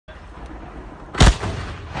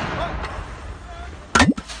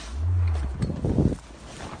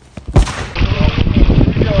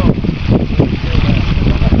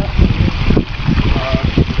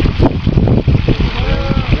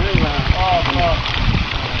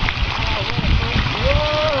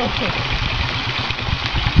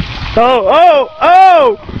Oh, oh,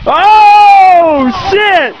 oh! Oh,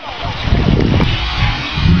 shit!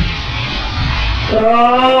 Oh,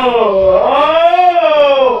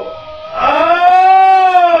 oh, oh!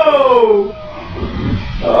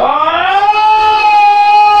 Oh,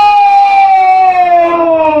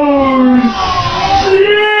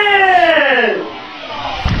 shit!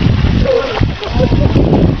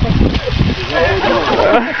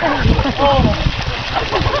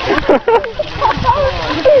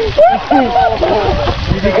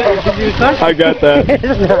 I got that.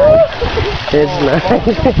 It's not.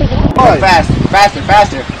 Oh, fast, faster,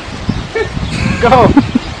 faster. Go.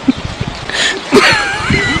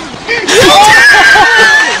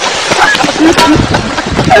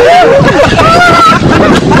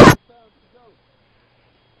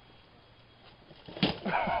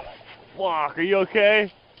 Fuck, are you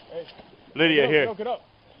okay? Hey, Lydia, here. Get up.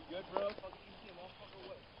 Good, bro.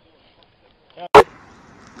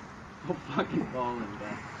 I'm fucking falling, man.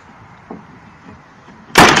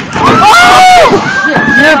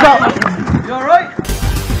 You alright?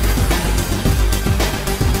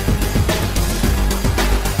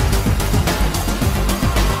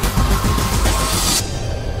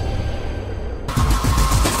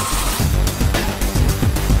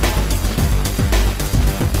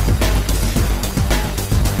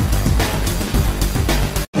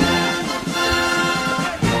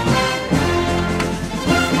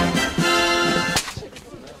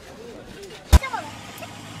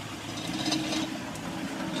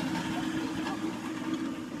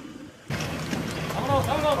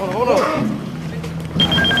 Hold on.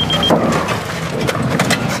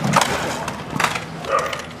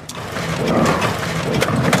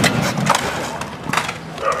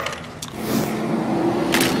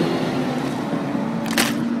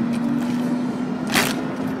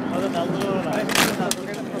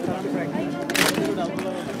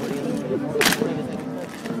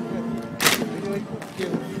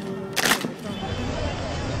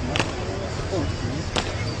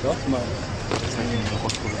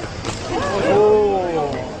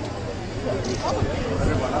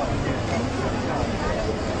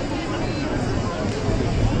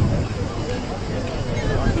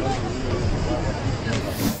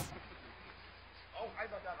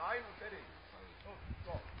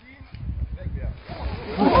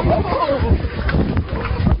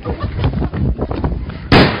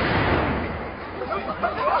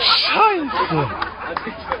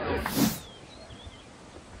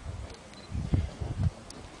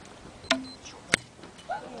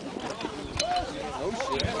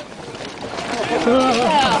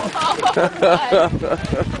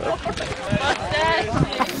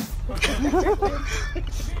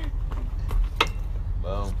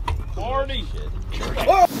 Party!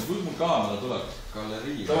 Kus mu kaamera tuleb?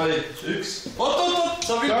 Galerii. Davai, üks. Oot,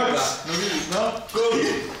 sa viid või? No viid, noh.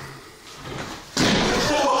 Kolm.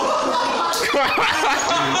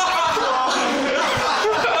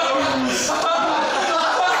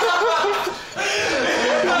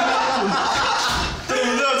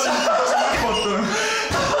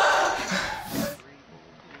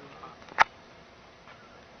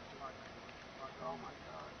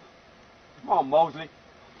 Come on, Mosley.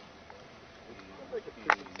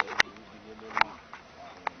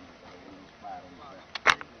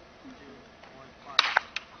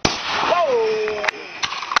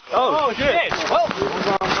 Oh shit! Oh.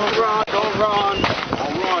 Don't run! Don't run!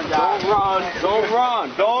 Don't run! Don't run! Don't run!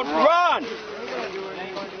 Don't run!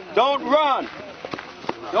 Don't run!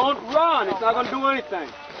 Don't run! It's not gonna do anything.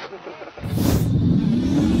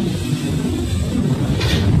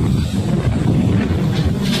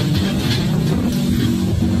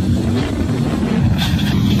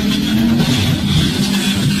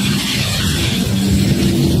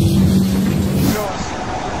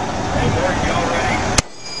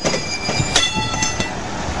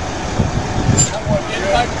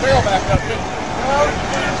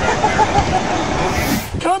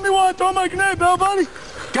 Tell me what, throw my grenade, Bell buddy.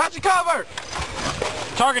 Got you covered.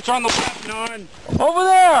 Targets are on the left, none. Over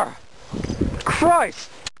there! Christ!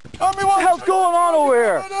 Tell me what the hell's going on over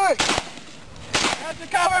here? Got you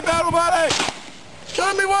covered, Battle Buddy.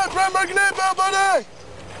 Tell me what, throw my grenade, Bell buddy.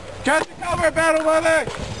 Got you covered, Battle Buddy.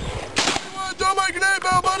 Tell me what, throw my grenade,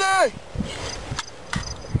 Bell buddy.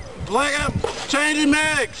 Blank up, changing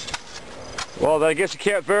mags. Well, then I guess you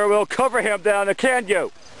can't very well cover him down there, can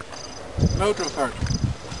you? Neutral card.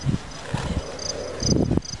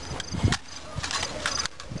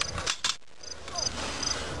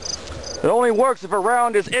 It only works if a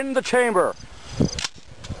round is in the chamber.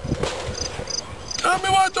 Tell me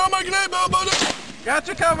what, throw my grenade, Battle Buddy. Got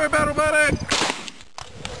you covered, Battle Buddy.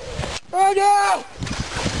 Right now.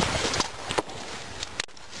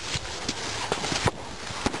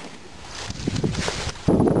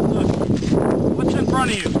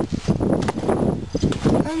 front of you.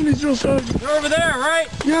 How many, Drill Sergeant? They're over there, right?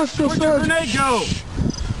 Yes, Drill Where'd your Sergeant. grenade go?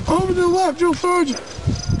 Over to the left, Drill Sergeant.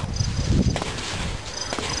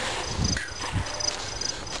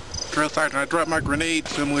 Drill Sergeant, I dropped my grenade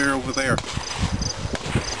somewhere over there.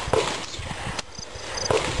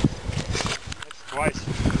 That's twice.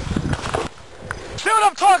 See what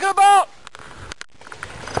I'm talking about?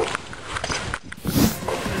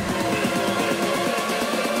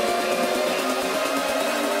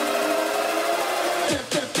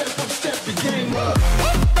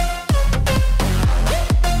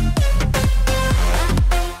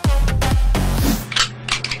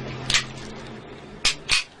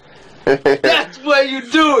 That's the way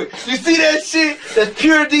you do it. You see that shit? That's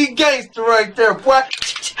pure D gangster right there, boy.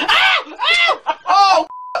 Oh!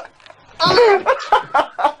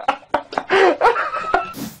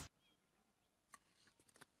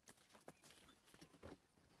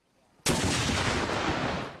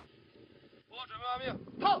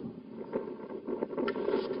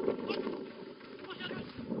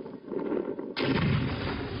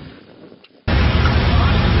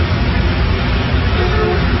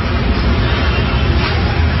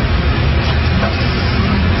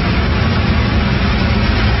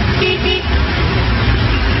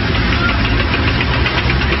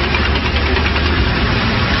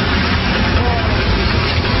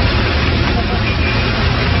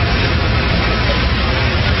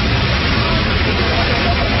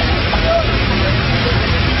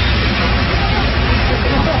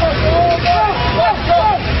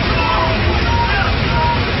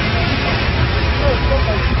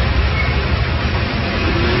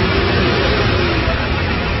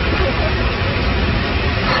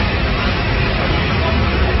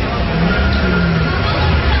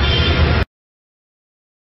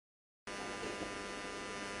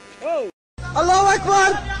 Allahu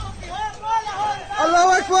Akbar!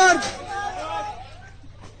 Allahu Akbar!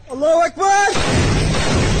 Allahu Akbar!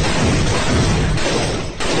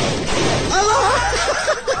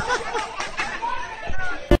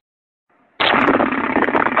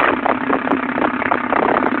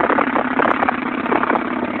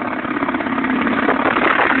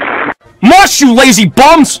 March, you lazy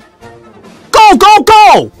bums! Go, go,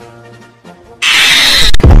 go!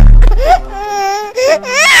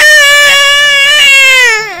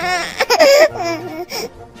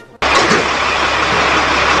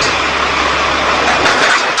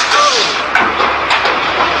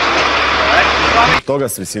 Toga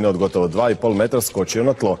s visine od gotovo 2,5 metra skočio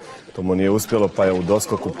na tlo. To mu nije uspjelo pa je u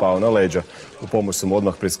doskoku pao na leđa. U pomoć su mu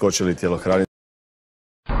odmah priskočili tjelohranitelji.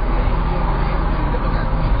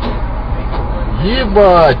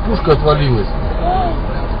 Ебать, пушка отвалилась.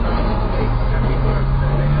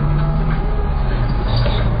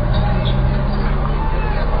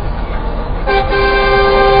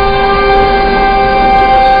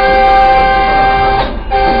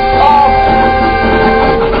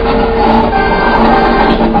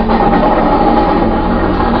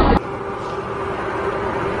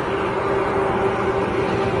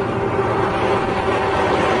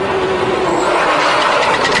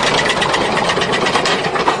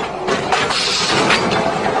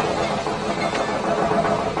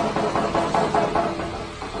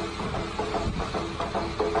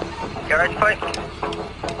 Garage fight.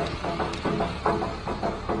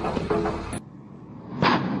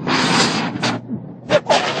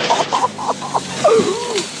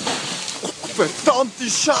 Verdammte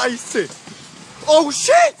Scheiße! Oh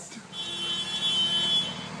shit!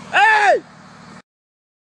 Hey!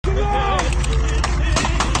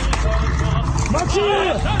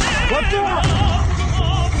 Maschine! What's up?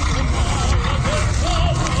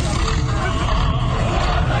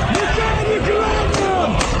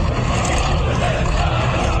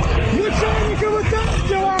 Механика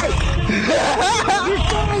вытаскивай!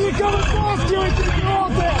 Механика вытаскивайте,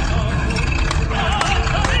 идиоты!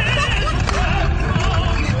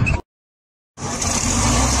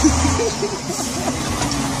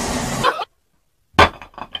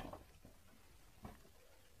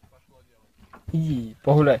 Иди,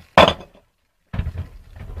 погуляй.